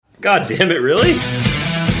God damn it, really?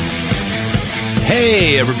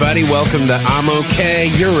 Hey, everybody, welcome to I'm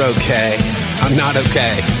Okay, You're Okay. I'm not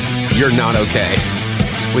okay. You're not okay.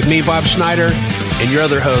 With me, Bob Schneider, and your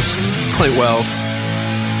other host, Clint Wells.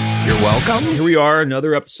 You're welcome. Here we are,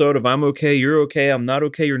 another episode of I'm Okay, You're Okay, I'm not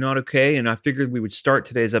okay, you're not okay. And I figured we would start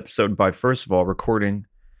today's episode by, first of all, recording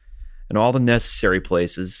in all the necessary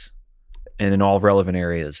places and in all relevant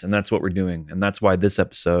areas. And that's what we're doing. And that's why this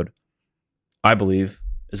episode, I believe,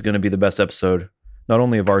 is going to be the best episode, not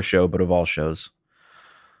only of our show, but of all shows.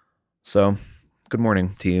 So, good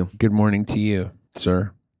morning to you. Good morning to you,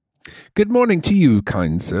 sir. Good morning to you,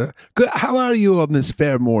 kind sir. Good. How are you on this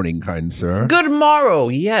fair morning, kind sir? Good morrow,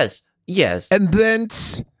 yes. And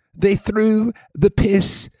thence they threw the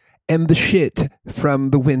piss and the shit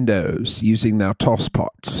from the windows using their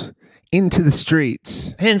tosspots into the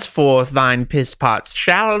streets. Henceforth thine piss pots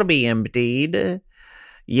shall be emptied.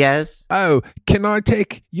 Yes. Oh, can I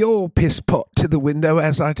take your piss pot to the window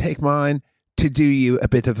as I take mine to do you a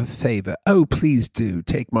bit of a favor? Oh, please do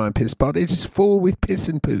take my piss pot. It is full with piss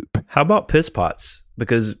and poop. How about piss pots?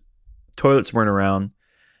 Because toilets weren't around,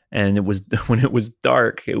 and it was when it was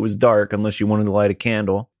dark unless you wanted to light a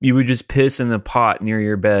candle. You would just piss in the pot near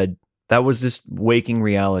your bed. That was just waking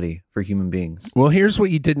reality for human beings. Well, here's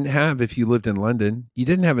what you didn't have if you lived in London. You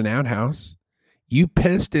didn't have an outhouse. You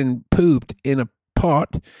pissed and pooped in a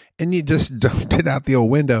pot, and you just dumped it out the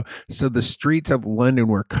old window. So the streets of London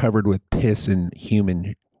were covered with piss and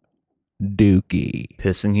human dookie.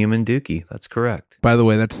 Piss and human dookie. That's correct. By the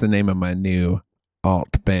way, that's the name of my new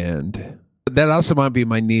alt band. That also might be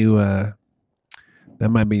my new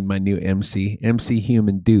MC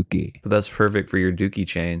Human Dookie. But that's perfect for your dookie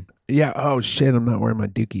chain. Yeah. Oh shit, I'm not wearing my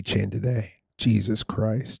dookie chain today. Jesus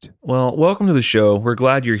Christ. Well, welcome to the show. We're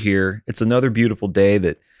glad you're here. It's another beautiful day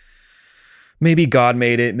that maybe God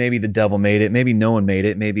made it, maybe the devil made it, maybe no one made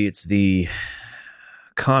it, maybe it's the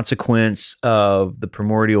consequence of the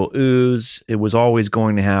primordial ooze. It was always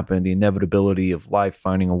going to happen, the inevitability of life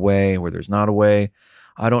finding a way where there's not a way.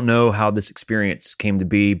 I don't know how this experience came to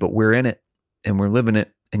be, but we're in it and we're living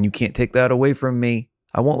it, and you can't take that away from me.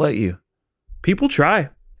 I won't let you. People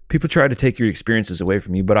try to take your experiences away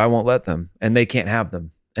from you, but I won't let them, and they can't have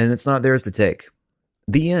them, and it's not theirs to take.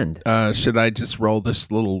 The end. Should I just roll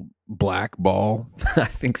this little black ball I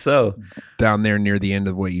think so. down there near the end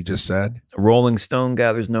of what you just said? A rolling stone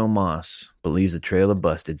gathers no moss, but leaves a trail of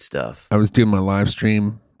busted stuff. I was doing my live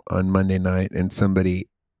stream on Monday night, and somebody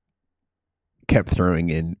kept throwing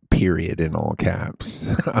in period in all caps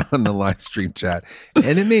on the live stream chat,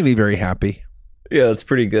 and it made me very happy. Yeah, that's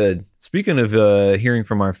pretty good. Speaking of hearing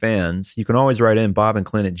from our fans, you can always write in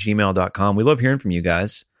bobandclint@gmail.com. We love hearing from you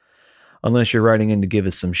guys. Unless you're writing in to give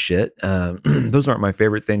us some shit. Those aren't my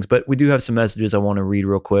favorite things, but we do have some messages I want to read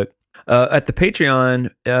real quick. At the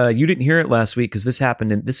Patreon, you didn't hear it last week because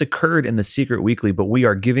this occurred in the Secret Weekly, but we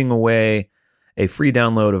are giving away a free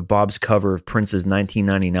download of Bob's cover of Prince's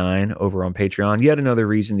 1999 over on Patreon. Yet another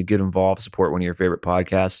reason to get involved, support one of your favorite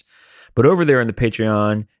podcasts. But over there in the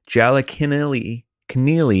Patreon, Jala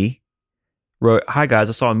Keneally wrote, "Hi guys,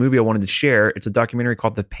 I saw a movie I wanted to share. It's a documentary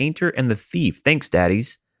called The Painter and the Thief. Thanks,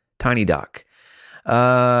 daddies. Tiny Doc."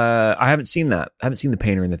 I haven't seen that. I haven't seen The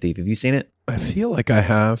Painter and the Thief. Have you seen it? I feel like I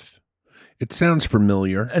have. It sounds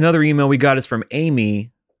familiar. Another email we got is from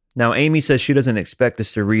Amy. Now, Amy says she doesn't expect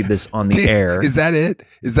us to read this on the air. Is that it?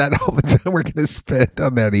 Is that all the time we're going to spend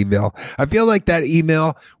on that email? I feel like that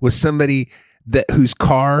email was somebody whose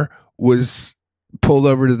car was pulled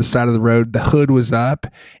over to the side of the road. The hood was up.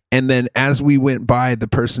 And then as we went by, the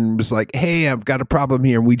person was like, "Hey, I've got a problem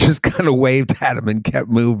here." And we just kind of waved at him and kept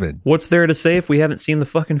moving. What's there to say if we haven't seen the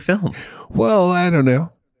fucking film? Well, I don't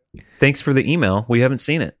know. Thanks for the email. We haven't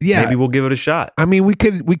seen it. Yeah. Maybe we'll give it a shot. I mean, we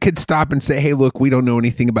could stop and say, "Hey, look, we don't know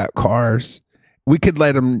anything about cars." We could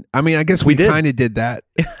let them. I mean, I guess we kind of did that.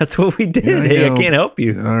 That's what we did. Yeah, Hey, I can't help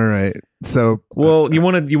you. All right. So, well, you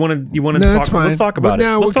want to no, talk? Fine. Let's talk about it.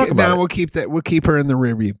 Let's talk about it. We'll keep that. We'll keep her in the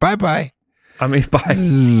rear view. Bye bye. I mean, bye.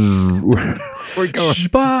 We're going.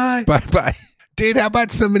 Bye. Bye bye. Dude, how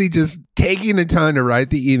about somebody just taking the time to write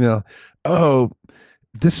the email? Oh,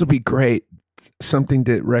 this will be great. Something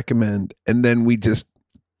to recommend. And then we just.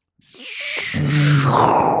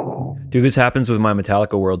 Dude, this happens with my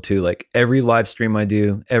Metallica world too. Like every live stream I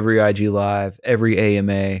do, every IG live, every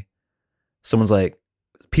AMA, someone's like,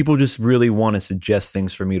 people just really want to suggest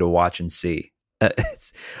things for me to watch and see.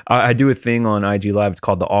 I do a thing on IG Live. It's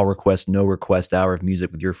called the All Request, No Request Hour of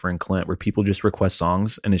Music with your friend Clint, where people just request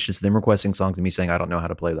songs, and it's just them requesting songs and me saying, I don't know how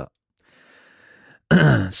to play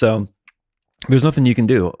that. So there's nothing you can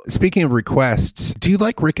do. Speaking of requests, do you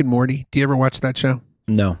like Rick and Morty? Do you ever watch that show?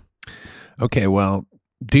 No. Okay, well,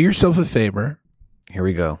 do yourself a favor. Here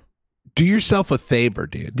we go. Do yourself a favor,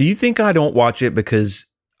 dude. Do you think I don't watch it because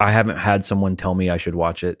I haven't had someone tell me I should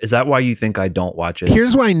watch it? Is that why you think I don't watch it?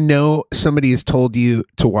 Here's why I know somebody has told you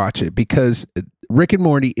to watch it, because Rick and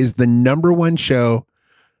Morty is the number one show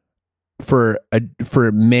for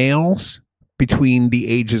males between the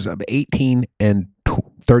ages of 18 and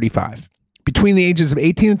 35. Between the ages of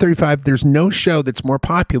 18 and 35, there's no show that's more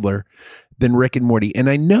popular than Rick and Morty. And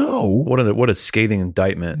I know What a scathing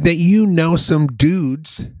indictment. that you know some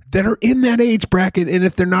dudes that are in that age bracket, and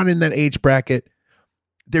if they're not in that age bracket,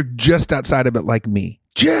 they're just outside of it, like me.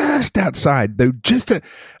 Just outside. They're just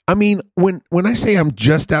I mean, when I say I'm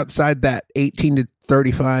just outside that 18 to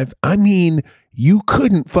 35, I mean you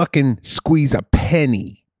couldn't fucking squeeze a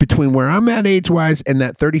penny between where I'm at age-wise and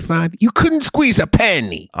that 35. You couldn't squeeze a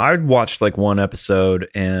penny. I watched like one episode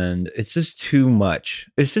and it's just too much.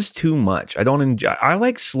 It's just too much. I don't enjoy. I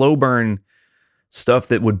like slow burn stuff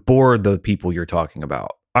that would bore the people you're talking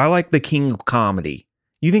about. I like the king of comedy.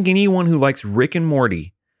 You think anyone who likes Rick and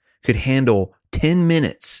Morty could handle 10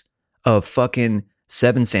 minutes of fucking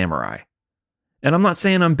Seven Samurai? And I'm not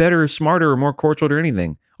saying I'm better or smarter or more cultured or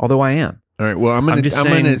anything, although I am. All right. Well, I'm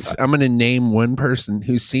saying- gonna name one person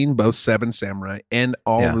who's seen both Seven Samurai and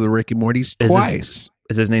all of the Rick and Mortys twice.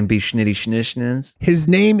 Is his name Bishnitty Schnishnins? His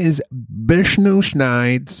name is Vishnu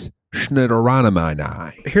Schneid's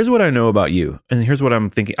Schnitteranamai. Here's what I know about you, and here's what I'm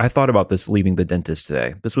thinking. I thought about this leaving the dentist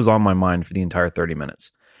today. This was on my mind for the entire 30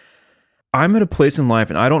 minutes. I'm at a place in life,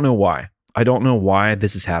 and I don't know why. I don't know why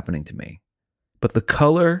this is happening to me. But the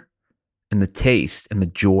color and the taste and the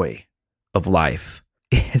joy of life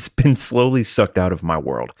has been slowly sucked out of my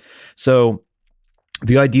world. So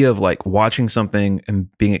the idea of like watching something and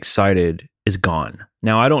being excited is gone.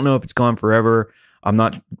 Now, I don't know if it's gone forever. I'm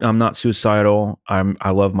not suicidal.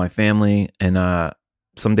 I love my family, and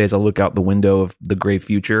some days I look out the window of the gray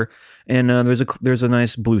future, and there's a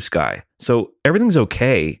nice blue sky. So everything's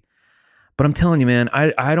okay. But I'm telling you, man,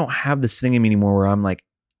 I don't have this thing in me anymore where I'm like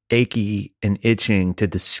achy and itching to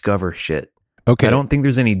discover shit. Okay. I don't think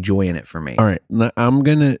there's any joy in it for me. All right. I'm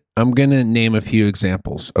gonna name a few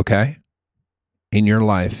examples. Okay. In your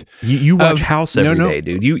life, You watch House every day,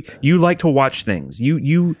 dude. You like to watch things.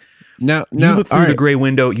 You look through the gray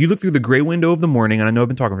window. You look through the gray window of the morning, and I know I've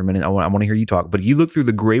been talking for a minute. I want to hear you talk, but you look through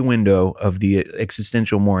the gray window of the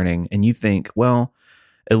existential morning, and you think, well,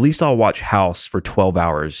 at least I'll watch House for 12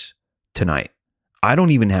 hours tonight. I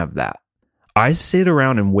don't even have that. I sit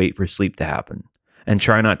around and wait for sleep to happen and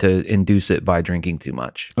try not to induce it by drinking too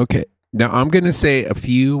much. Okay. Now I'm going to say a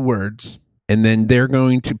few words, and then they're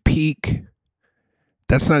going to peak.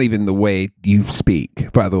 That's not even the way you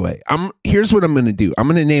speak, by the way. Here's what I'm going to do. I'm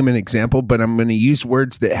going to name an example, but I'm going to use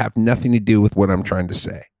words that have nothing to do with what I'm trying to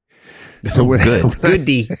say. So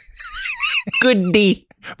Good D.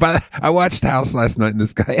 But I watched House last night, and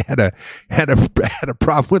this guy had a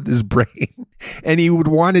problem with his brain, and he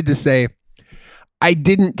wanted to say, "I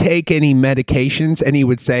didn't take any medications," and he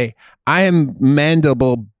would say, "I am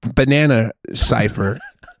mandible banana cipher."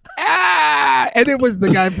 And it was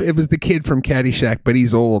the guy. It was the kid from Caddyshack, but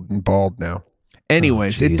he's old and bald now.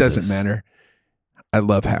 Anyways, it doesn't matter. I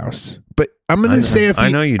love House, but I'm going to say a few. I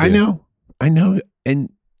know you do. I know, and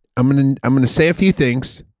I'm going to say a few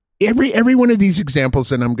things. Every one of these examples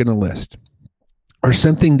that I'm going to list are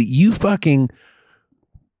something that you fucking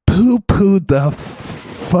poo-pooed the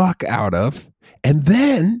fuck out of, and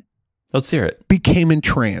then Let's hear it. became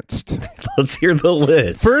entranced. Let's hear the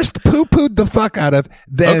list. First poo-pooed the fuck out of,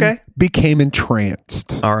 then became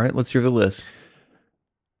entranced. All right, let's hear the list.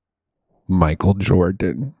 Michael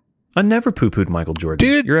Jordan. I never poo-pooed Michael Jordan.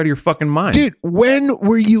 Dude. You're out of your fucking mind. Dude, when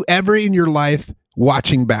were you ever in your life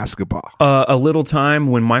watching basketball? A little time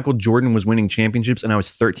when Michael Jordan was winning championships and I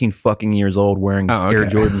was 13 fucking years old wearing Air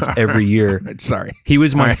Jordans every year. Sorry. He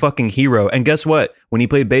was my fucking hero. And guess what? When he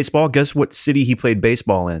played baseball, guess what city he played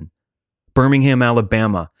baseball in? Birmingham,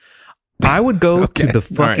 Alabama. I would go to the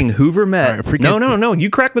fucking Hoover Met. No. You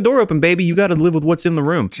crack the door open, baby. You got to live with what's in the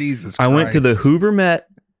room. Jesus I Christ. went to the Hoover Met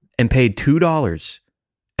and paid $2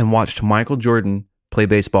 and watched Michael Jordan play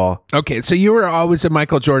baseball. Okay, so you were always a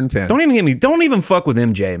Michael Jordan fan. Don't even fuck with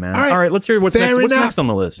MJ, man. All right, let's hear what's next. What's next on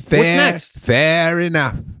the list? What's next? Fair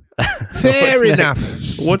enough. Fair enough.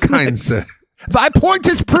 What's kind next? sir. Thy point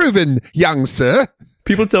is proven, young sir.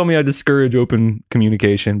 People tell me I discourage open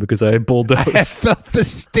communication because I bulldoze. I felt the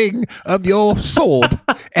sting of your sword.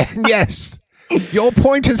 And yes, your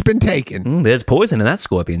point has been taken. There's poison in that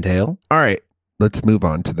scorpion tail. All right, let's move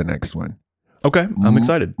on to the next one. Okay, I'm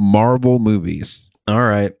excited. Marvel movies. All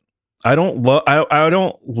right. I don't love. I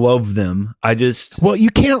don't love them. I just. Well, you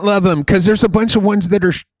can't love them because there's a bunch of ones that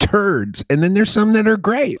are turds, and then there's some that are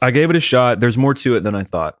great. I gave it a shot. There's more to it than I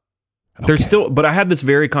thought. There's still, but I had this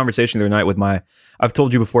very conversation the other night with I've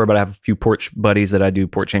told you before, but I have a few porch buddies that I do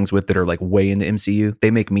porch hangs with that are like way into MCU.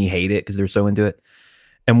 They make me hate it because they're so into it.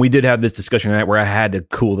 And we did have this discussion tonight where I had to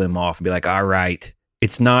cool them off and be like, all right,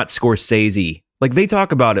 it's not Scorsese. Like they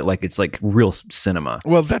talk about it like it's like real cinema.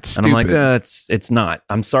 Well, that's stupid. And I'm like, it's not.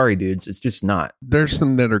 I'm sorry, dudes. It's just not. There's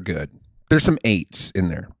some that are good. There's some 8s in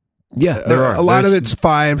there. Yeah, there are. A lot of it's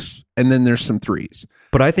 5s, and then there's some 3s.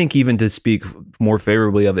 But I think even to speak more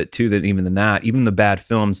favorably of it too, than that, even the bad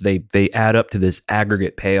films, they add up to this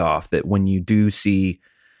aggregate payoff that when you do see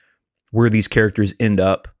where these characters end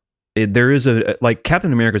up, there is like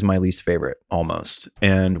Captain America is my least favorite almost,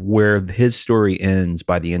 and where his story ends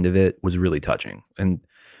by the end of it was really touching, and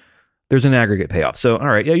there's an aggregate payoff. So all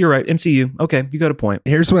right, yeah, you're right. MCU, okay, you got a point.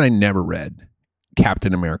 Here's what I never read: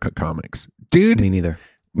 Captain America comics, dude. Me neither.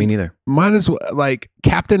 Might as well like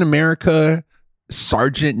Captain America,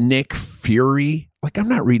 Sergeant Nick Fury. Like I'm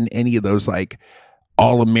not reading any of those like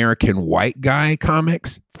all-American white guy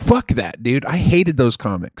comics. Fuck that, dude. I hated those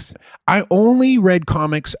comics. I only read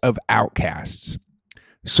comics of outcasts.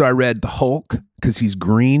 So I read the Hulk because he's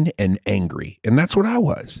green and angry. And that's what I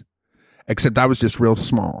was. Except I was just real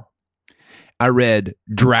small. I read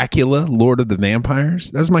Dracula, Lord of the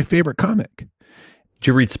Vampires. That was my favorite comic. Did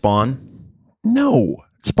you read Spawn? No.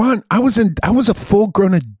 Spawn, I was a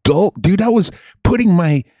full-grown adult. Dude, I was putting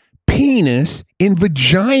my penis in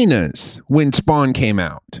vaginas when Spawn came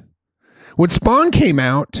out. When Spawn came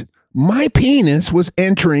out, my penis was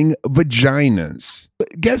entering vaginas.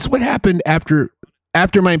 Guess what happened after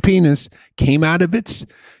my penis came out of its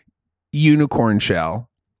unicorn shell?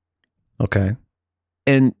 Okay.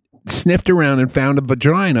 And sniffed around and found a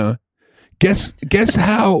vagina. Guess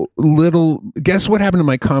what happened to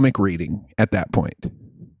my comic reading at that point?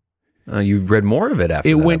 You read more of it after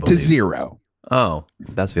it that, went to 0. Oh,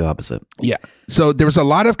 that's the opposite. Yeah. So there was a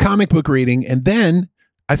lot of comic book reading, and then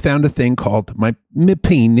I found a thing called my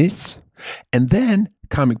penis, and then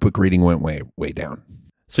comic book reading went way down.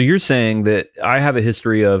 So you're saying that I have a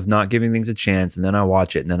history of not giving things a chance, and then I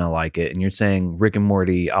watch it, and then I like it, and you're saying Rick and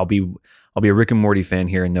Morty. I'll be a Rick and Morty fan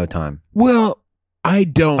here in no time. Well, I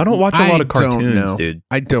don't watch a lot of cartoons, dude.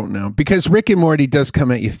 I don't know because Rick and Morty does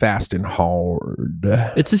come at you fast and hard.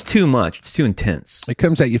 It's just too much. It's too intense. It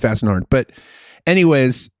comes at you fast and hard. But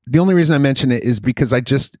anyways, the only reason I mention it is because I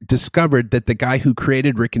just discovered that the guy who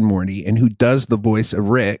created Rick and Morty and who does the voice of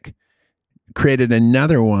Rick created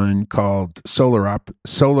another one called Solar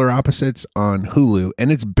Opposites on Hulu,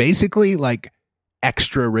 and it's basically like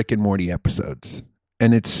extra Rick and Morty episodes.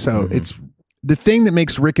 And it's it's the thing that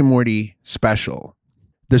makes Rick and Morty special.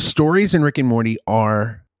 The stories in Rick and Morty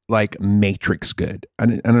are like Matrix good. I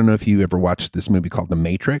don't know if you ever watched this movie called The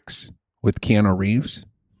Matrix with Keanu Reeves.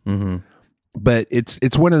 Mm-hmm. But it's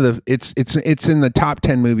one of the it's in the top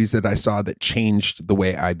 10 movies that I saw that changed the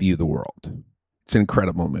way I view the world. It's an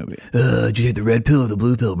incredible movie. Did you take the red pill or the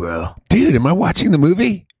blue pill, bro? Dude, am I watching the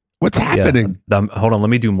movie? What's happening? Yeah, hold on,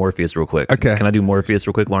 let me do Morpheus real quick. Okay. Can I do Morpheus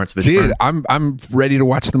real quick, Lawrence Fishburne? Dude, I'm ready to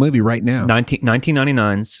watch the movie right now.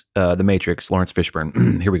 1999's The Matrix, Lawrence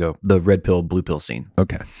Fishburne. Here we go. The red pill, blue pill scene.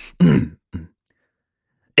 Okay.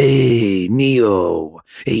 Hey, Neo.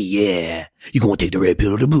 Hey, yeah. You gonna take the red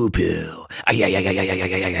pill or the blue pill?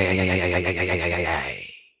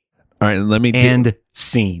 All right, let me do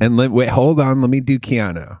scene. And wait, hold on. Let me do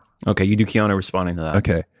Keanu. Okay, you do Keanu responding to that.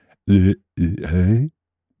 Okay.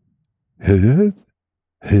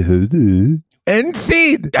 End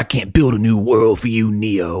scene. I can't build a new world for you,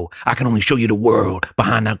 Neo. I can only show you the world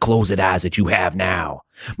behind that closed eyes that you have now.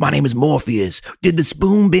 My name is Morpheus. Did the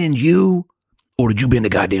spoon bend you? Or did you bend the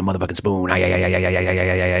goddamn motherfucking spoon?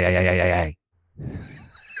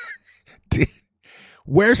 Dude,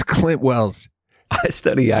 where's Clint Wells? I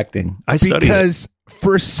study acting. Because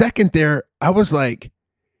for a second there, I was like,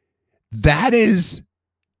 that is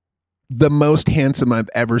the most handsome I've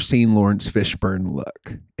ever seen Lawrence Fishburne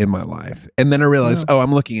look in my life. And then I realized,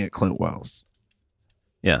 I'm looking at Clint Wells.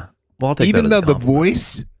 Yeah. Well, I'll take even that though the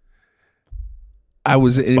voice, it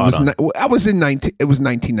was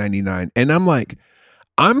 1999, and I'm like,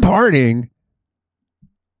 I'm partying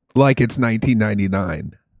like it's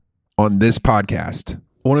 1999 on this podcast.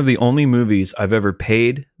 One of the only movies I've ever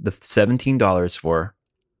paid the $17 for,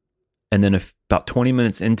 and then about 20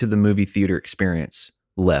 minutes into the movie theater experience,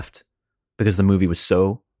 left because the movie was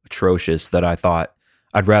so atrocious that I thought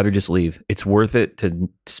I'd rather just leave. It's worth it to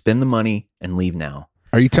spend the money and leave now.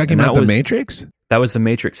 Are you talking about The Matrix? That was The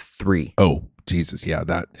Matrix 3. Oh, Jesus. Yeah,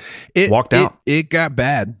 Walked out. It got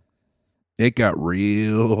bad. It got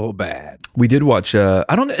real bad. We did watch. I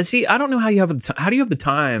don't know how you have how do you have the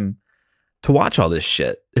time to watch all this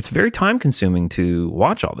shit? It's very time consuming to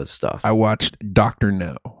watch all this stuff. I watched Dr.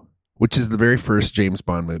 No, which is the very first James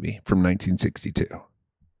Bond movie from 1962.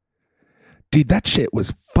 Dude, that shit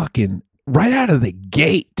was fucking right out of the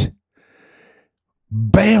gate.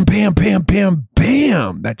 Bam, bam, bam, bam,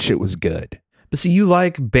 bam. That shit was good. But see, you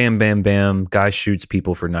like bam, bam, bam, guy shoots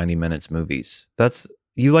people for 90 minutes movies.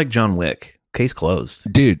 You like John Wick. Case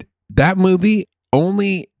closed. Dude, that movie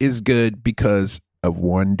only is good because of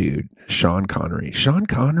one dude, Sean Connery. Sean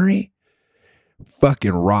Connery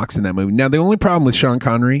fucking rocks in that movie. Now, the only problem with Sean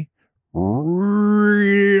Connery,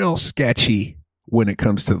 real sketchy when it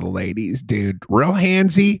comes to the ladies, dude. Real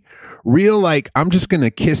handsy, real like, I'm just going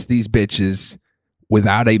to kiss these bitches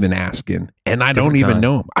without even asking. And I don't even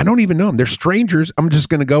know them. I don't even know them. They're strangers. I'm just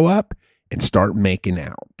going to go up and start making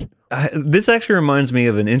out. This actually reminds me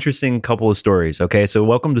of an interesting couple of stories. Okay, so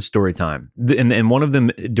welcome to story time. And one of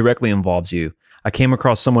them directly involves you. I came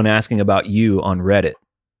across someone asking about you on Reddit.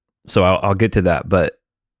 So I'll get to that. But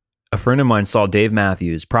a friend of mine saw Dave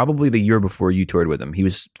Matthews probably the year before you toured with him. He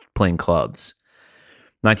was playing clubs.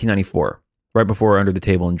 1994, right before Under the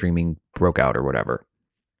Table and Dreaming broke out or whatever.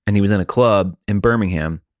 And he was in a club in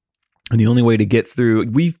Birmingham. And the only way to get through,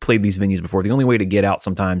 we've played these venues before. The only way to get out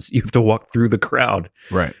sometimes, you have to walk through the crowd.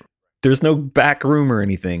 Right. There's no back room or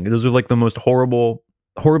anything. Those are like the most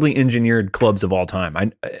horribly engineered clubs of all time.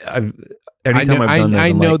 I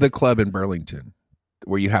know the club in Burlington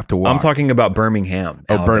where you have to walk. I'm talking about Birmingham.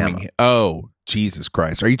 Oh, Alabama. Birmingham. Oh, Jesus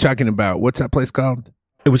Christ. Are you talking about, what's that place called?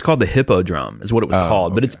 It was called the Hippodrome, is what it was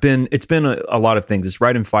called. Okay. But it's been a lot of things. It's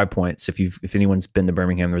right in 5 Points. If anyone's been to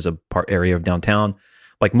Birmingham, there's a area of downtown,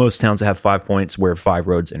 like most towns that have 5 points where 5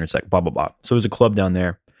 roads intersect. Blah blah blah. So there's a club down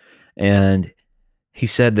there, and he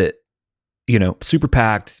said that, super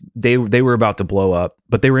packed. They were about to blow up,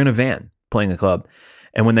 but they were in a van playing a club,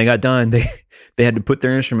 and when they got done, they had to put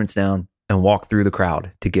their instruments down and walk through the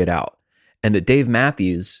crowd to get out. And that Dave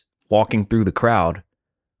Matthews, walking through the crowd,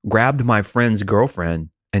 grabbed my friend's girlfriend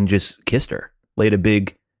and just kissed her, laid a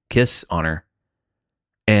big kiss on her.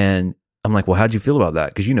 And I'm like, well, how'd you feel about that?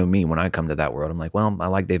 Because you know me, when I come to that world, I'm like, well, I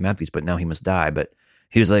like Dave Matthews, but now he must die. But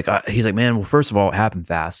he was like, man, well, first of all, it happened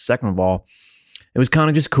fast. Second of all, it was kind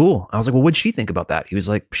of just cool. I was like, well, what'd she think about that? He was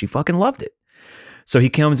like, she fucking loved it. So he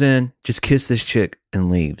comes in, just kissed this chick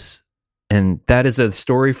and leaves. And that is a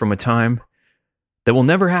story from a time that will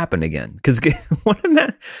never happen again. Because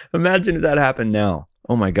imagine if that happened now.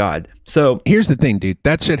 Oh my God. So here's the thing, dude.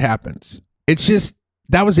 That shit happens. It's just,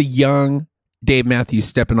 that was a young Dave Matthews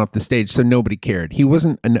stepping off the stage, so nobody cared. He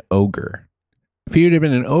wasn't an ogre. If he would have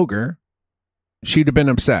been an ogre, she'd have been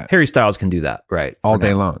upset. Harry Styles can do that, right? All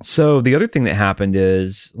day long. So the other thing that happened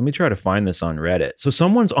is, let me try to find this on Reddit. So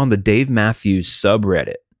someone's on the Dave Matthews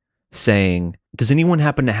subreddit saying, does anyone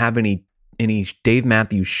happen to have any Dave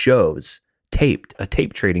Matthews shows taped, a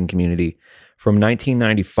tape trading community from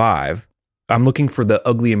 1995? I'm looking for the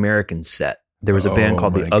Ugly Americans set. There was a band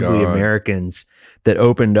called the Ugly Americans that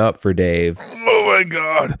opened up for Dave. Oh my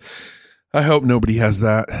God. I hope nobody has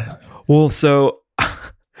that. Well, so,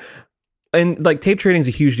 and like tape trading is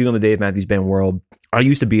a huge deal in the Dave Matthews Band world. I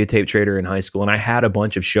used to be a tape trader in high school, and I had a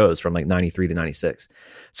bunch of shows from like 93 to 96.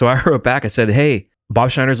 So I wrote back, I said, hey,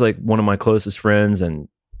 Bob Schneider's like one of my closest friends, and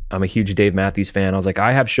I'm a huge Dave Matthews fan. I was like,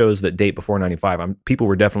 I have shows that date before 95. People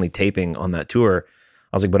were definitely taping on that tour.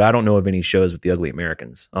 I was like, but I don't know of any shows with the Ugly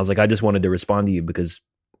Americans. I was like, I just wanted to respond to you because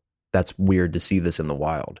that's weird to see this in the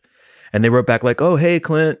wild. And they wrote back like, oh, hey,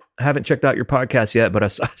 Clint, I haven't checked out your podcast yet, but I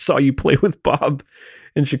saw you play with Bob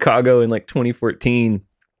in Chicago in like 2014.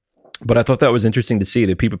 But I thought that was interesting to see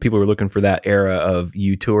that people were looking for that era of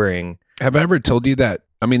you touring. Have I ever told you that?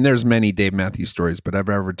 I mean, there's many Dave Matthews stories, but have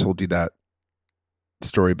I ever told you that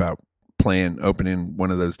story about opening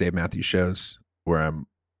one of those Dave Matthews shows where I'm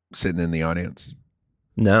sitting in the audience?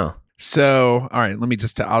 No. So, all right, let me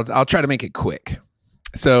just I'll try to make it quick.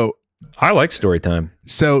 So, I like story time.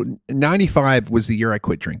 So 95 was the year I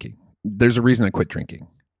quit drinking. There's a reason I quit drinking.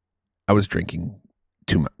 I was drinking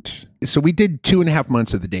too much. So we did 2.5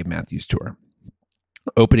 months of the Dave Matthews tour,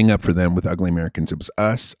 opening up for them with Ugly Americans. It was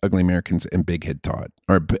us, Ugly Americans, and Big Hit Todd,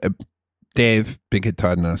 or Dave, Big Hit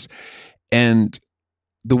Todd, and us. And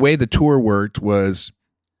the way the tour worked was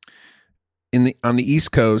on the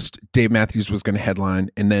East Coast, Dave Matthews was going to headline,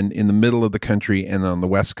 and then in the middle of the country and on the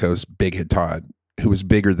West Coast, Big Hit Todd, who was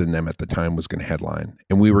bigger than them at the time, was going to headline,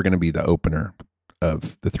 and we were going to be the opener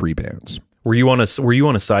of the three bands. Were you on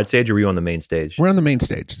a side stage or were you on the main stage? We're on the main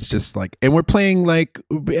stage. It's just like, and we're playing like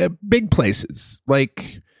big places,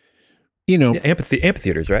 like,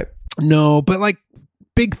 amphitheaters, right? No, but like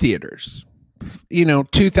big theaters.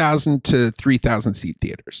 2,000 to 3,000 seat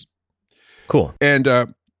theaters. Cool.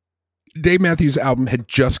 And Dave Matthews' album had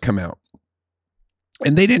just come out,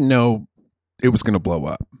 and they didn't know it was going to blow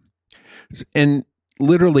up. And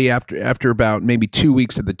literally after about maybe 2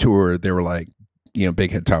 weeks of the tour, they were like,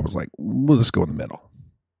 Big Head Todd was like, we'll just go in the middle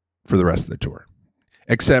for the rest of the tour,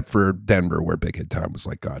 except for Denver, where Big Head Todd was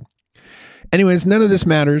like God. Anyways, none of this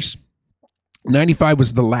matters. 95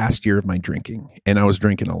 was the last year of my drinking, and I was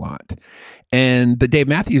drinking a lot. And the Dave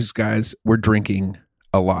Matthews guys were drinking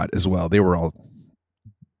a lot as well. They were all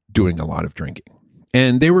doing a lot of drinking,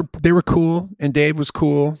 and they were cool, and Dave was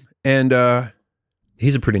cool, and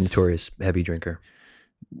he's a pretty notorious heavy drinker,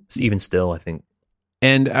 even still, I think.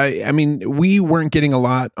 And I mean, we weren't getting a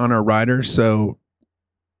lot on our rider, so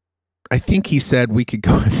I think he said we could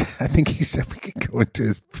go. I think he said we could go into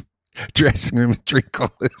his dressing room and drink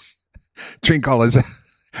all his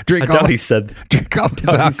alcohol. He said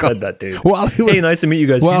that, dude. Hey, nice to meet you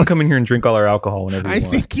guys. You can come in here and drink all our alcohol whenever you want. I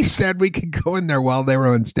think he said we could go in there while they were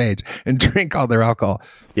on stage and drink all their alcohol.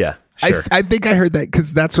 Yeah, sure. I think I heard that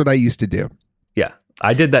because that's what I used to do. Yeah.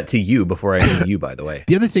 I did that to you before I knew you, by the way.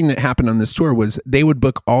 The other thing that happened on this tour was they would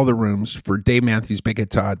book all the rooms for Dave Matthews, Big Head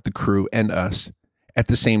Todd, the crew, and us at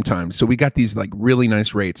the same time. So we got these like really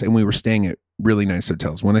nice rates, and we were staying at really nice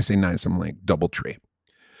hotels. When I say nice, I'm like DoubleTree.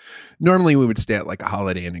 Normally we would stay at like a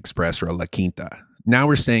Holiday Inn Express or a La Quinta. Now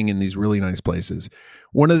we're staying in these really nice places.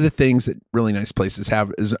 One of the things that really nice places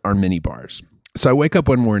have is our mini bars. So I wake up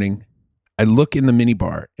one morning, I look in the mini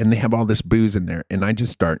bar, and they have all this booze in there, and I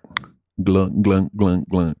just start glunk, glunk, glunk,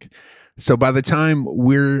 glunk. So by the time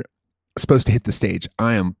we're supposed to hit the stage,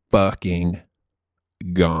 I am fucking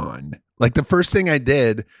gone. Like the first thing I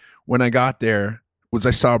did when I got there was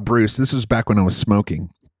I saw Bruce. This was back when I was smoking.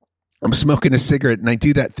 I'm smoking a cigarette, and I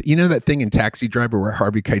do that. That thing in Taxi Driver where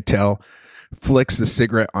Harvey Keitel flicks the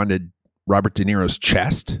cigarette onto Robert De Niro's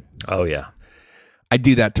chest? Oh, yeah. I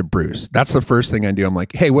do that to Bruce. That's the first thing I do. I'm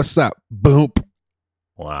like, hey, what's up? Boom.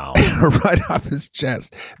 Wow. Right off his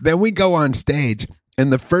chest. Then we go on stage,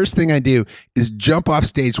 and the first thing I do is jump off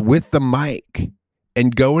stage with the mic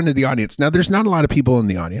and go into the audience. Now, there's not a lot of people in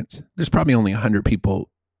the audience. There's probably only 100 people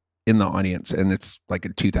in the audience, and it's like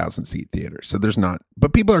a 2,000 seat theater. So there's not,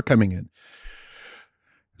 but people are coming in.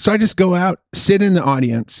 So I just go out, sit in the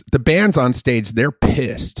audience. The band's on stage. They're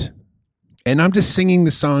pissed. And I'm just singing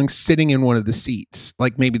the song sitting in one of the seats,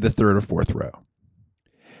 like maybe the third or fourth row.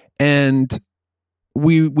 And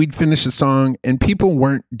we'd finish the song, and people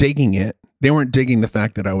weren't digging it. They weren't digging the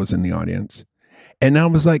fact that I was in the audience. And I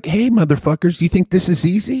was like, hey, motherfuckers, you think this is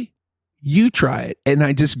easy? You try it. And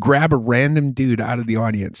I just grab a random dude out of the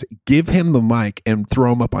audience, give him the mic, and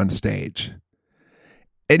throw him up on stage.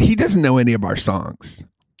 And he doesn't know any of our songs.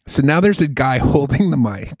 So now there's a guy holding the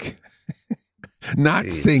mic,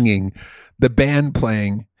 not singing, the band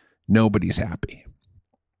playing, nobody's happy.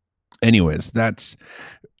 Anyways, that's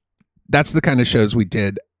the kind of shows we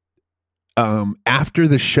did. After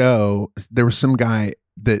the show, there was some guy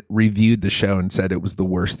that reviewed the show and said it was the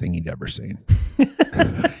worst thing he'd ever seen.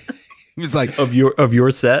 He was like, of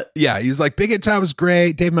your set? Yeah, he was like, Big Head Todd was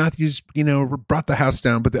great. Dave Matthews, brought the house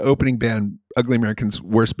down, but the opening band, Ugly Americans,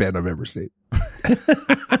 worst band I've ever seen.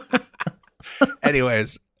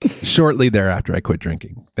 Anyways, shortly thereafter, I quit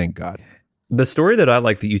drinking. Thank God. The story that I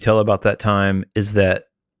like that you tell about that time is that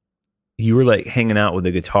you were like hanging out with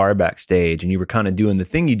a guitar backstage, and you were kind of doing the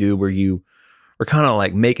thing you do where you were kind of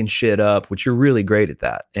like making shit up, which you're really great at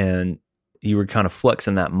that. And you were kind of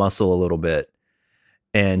flexing that muscle a little bit.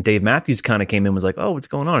 And Dave Matthews kind of came in and was like, oh, what's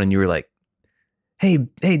going on? And you were like, hey,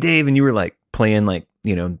 Dave. And you were like playing like,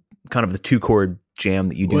 kind of the 2-chord jam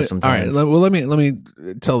that you do sometimes. All right. Well, let me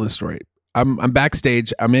tell this story. I'm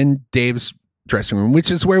backstage. I'm in Dave's dressing room,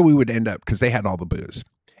 which is where we would end up because they had all the booze.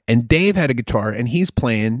 And Dave had a guitar, and he's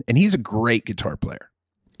playing, and he's a great guitar player.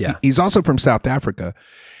 Yeah. He's also from South Africa.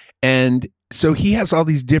 And so he has all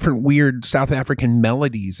these different weird South African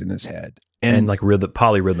melodies in his head. And like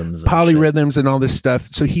polyrhythms. Polyrhythms and all this stuff.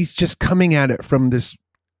 So he's just coming at it from this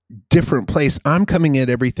different place. I'm coming at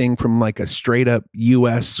everything from like a straight up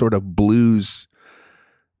US sort of blues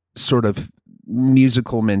sort of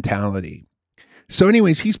musical mentality. So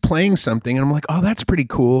anyways, he's playing something, and I'm like, oh, that's pretty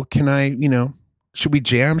cool. Can I, should we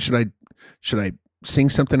jam? Should I sing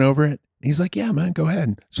something over it? He's like, yeah, man, go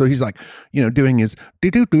ahead. So he's like, doing his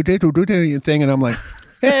thing. And I'm like,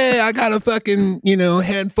 hey, I got a fucking,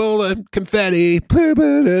 head full of confetti,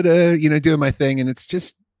 doing my thing. And it's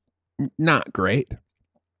just not great.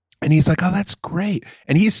 And he's like, oh, that's great.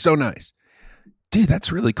 And he's so nice. Dude,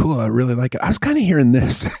 that's really cool. I really like it. I was kind of hearing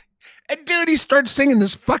this. And dude, he starts singing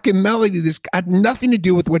this fucking melody. This had nothing to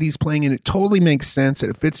do with what he's playing, and it totally makes sense. And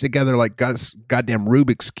it fits together like God's goddamn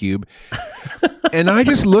Rubik's Cube. And I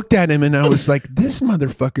just looked at him and I was like, this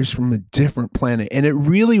motherfucker's from a different planet. And it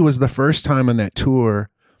really was the first time on that tour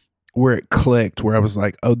where it clicked, where I was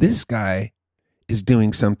like, oh, this guy is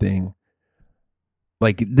doing something.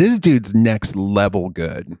 Like, this dude's next level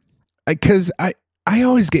good. Because I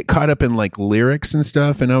always get caught up in like lyrics and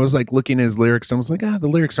stuff. And I was like looking at his lyrics. And I was like, the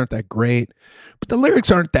lyrics aren't that great. But the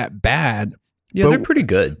lyrics aren't that bad. Yeah, they're pretty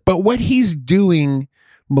good. But what he's doing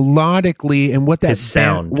melodically and what that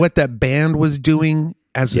sound, what that band was doing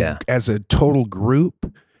as a total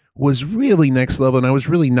group was really next level. And I was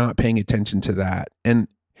really not paying attention to that. And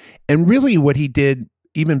really what he did,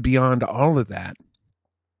 even beyond all of that,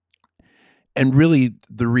 and really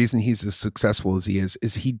the reason he's as successful as he is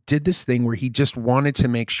he did this thing where he just wanted to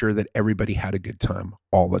make sure that everybody had a good time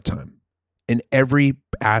all the time in every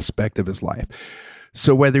aspect of his life.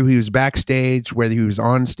 So whether he was backstage, whether he was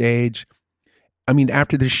on stage, I mean,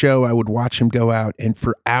 after the show, I would watch him go out and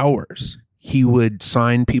for hours he would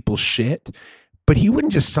sign people's shit, but he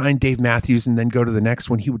wouldn't just sign Dave Matthews and then go to the next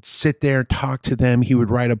one. He would sit there, talk to them. He would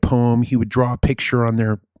write a poem. He would draw a picture on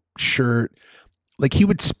their shirt. Like, he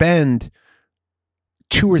would spend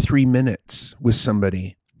 2 or 3 minutes with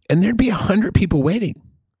somebody and there'd be 100 people waiting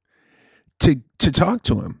to talk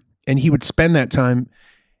to him. And he would spend that time,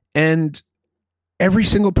 and every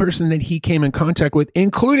single person that he came in contact with,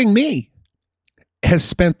 including me, has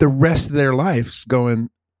spent the rest of their lives going,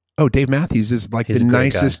 oh, Dave Matthews is like the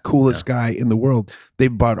nicest, coolest guy in the world.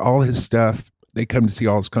 They've bought all his stuff. They come to see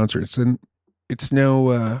all his concerts, and it's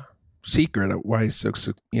no secret why he's so,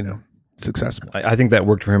 successful. I think that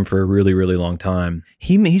worked for him for a really, really long time.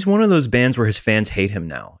 He's one of those bands where his fans hate him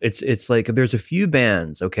now. It's like there's a few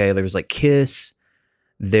bands, okay? There's like Kiss,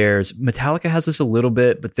 there's Metallica has this a little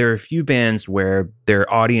bit, but there are a few bands where their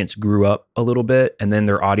audience grew up a little bit, and then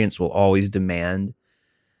their audience will always demand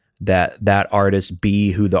that artist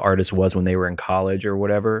be who the artist was when they were in college or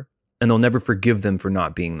whatever, and they'll never forgive them for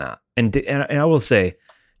not being that. And I will say,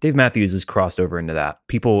 Dave Matthews has crossed over into that.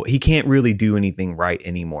 He can't really do anything right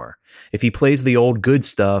anymore. If he plays the old good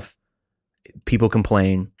stuff, people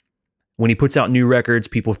complain. When he puts out new records,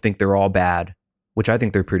 people think they're all bad, which I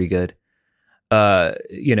think they're pretty good.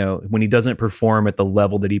 When he doesn't perform at the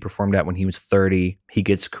level that he performed at when he was 30, he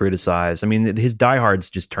gets criticized. I mean, his diehards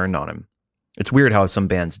just turned on him. It's weird how some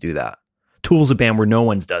bands do that. Tool's a band where no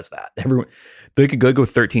one does that. They could go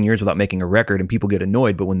 13 years without making a record and people get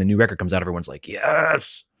annoyed, but when the new record comes out, everyone's like,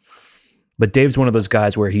 yes. But Dave's one of those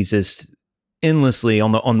guys where he's just endlessly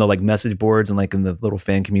on the like message boards and like in the little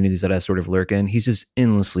fan communities that I sort of lurk in, he's just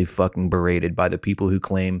endlessly fucking berated by the people who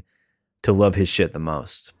claim to love his shit the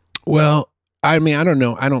most. Well, I mean, I don't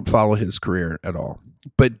know. I don't follow his career at all.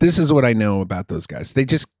 But this is what I know about those guys. They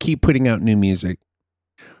just keep putting out new music.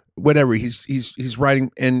 Whatever he's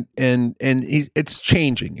writing and it's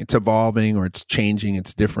changing, it's evolving, or it's changing,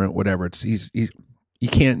 it's different, whatever. You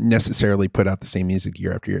can't necessarily put out the same music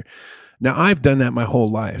year after year. Now, I've done that my whole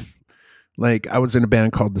life. Like, I was in a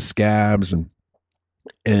band called the Scabs, and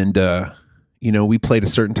we played a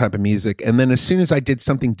certain type of music. And then as soon as I did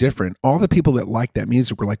something different, all the people that liked that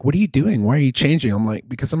music were like, what are you doing? Why are you changing? I'm like,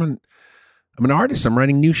 because I'm an artist. I'm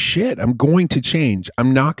writing new shit. I'm going to change.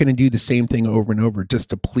 I'm not going to do the same thing over and over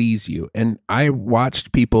just to please you. And I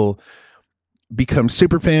watched people become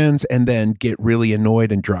super fans and then get really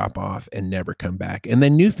annoyed and drop off and never come back. And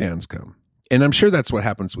then new fans come. And I'm sure that's what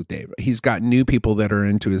happens with Dave. He's got new people that are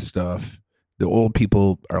into his stuff. The old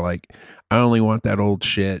people are like, I only want that old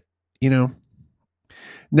shit,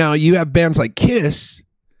 Now you have bands like Kiss.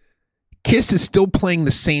 Kiss is still playing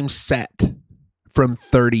the same set from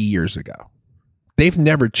 30 years ago. They've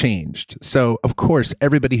never changed. So, of course,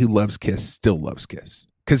 everybody who loves Kiss still loves Kiss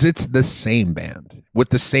because it's the same band with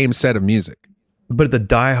the same set of music. But the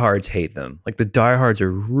diehards hate them. Like, the diehards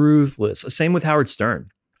are ruthless. Same with Howard Stern.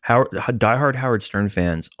 Diehard Howard Stern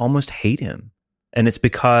fans almost hate him. And it's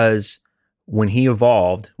because when he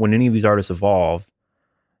evolved, when any of these artists evolve,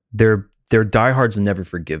 their diehards will never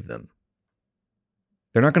forgive them.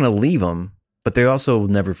 They're not going to leave them, but they also will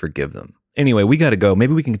never forgive them. Anyway, we got to go.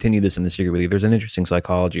 Maybe we can continue this in the secret with you. There's an interesting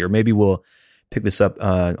psychology, or maybe we'll pick this up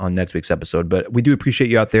on next week's episode. But we do appreciate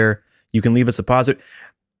you out there. You can leave us a positive.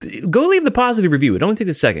 Go leave the positive review. It only takes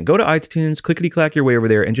a second. Go to iTunes, clickety-clack your way over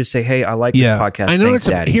there, and just say, hey, I like this podcast. I know.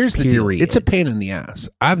 Thanks, here's the deal. It's a pain in the ass.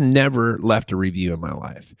 I've never left a review in my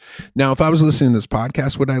life. Now, if I was listening to this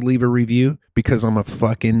podcast, would I leave a review? Because I'm a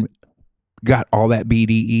fucking got all that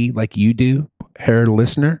BDE like you do, hair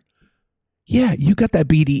listener? Yeah, you got that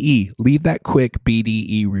BDE. Leave that quick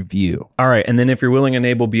BDE review. All right. And then if you're willing and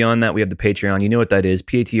able beyond that, we have the Patreon. You know what that is,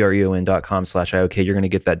 patreon.com/IOK. You're going to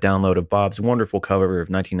get that download of Bob's wonderful cover of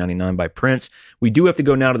 1999 by Prince. We do have to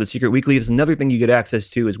go now to the Secret Weekly. It's another thing you get access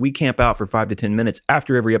to is we camp out for 5 to 10 minutes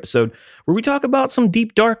after every episode where we talk about some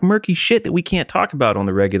deep, dark, murky shit that we can't talk about on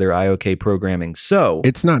the regular IOK programming. So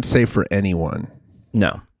it's not safe for anyone.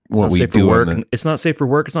 No. What we safe for do work. on the- It's not safe for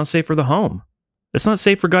work. It's not safe for the home. It's not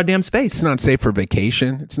safe for goddamn space. It's not safe for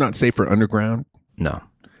vacation. It's not safe for underground. No.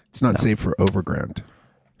 It's not safe for overground.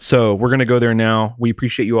 So we're going to go there now. We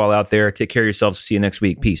appreciate you all out there. Take care of yourselves. See you next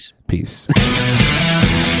week. Peace. Peace.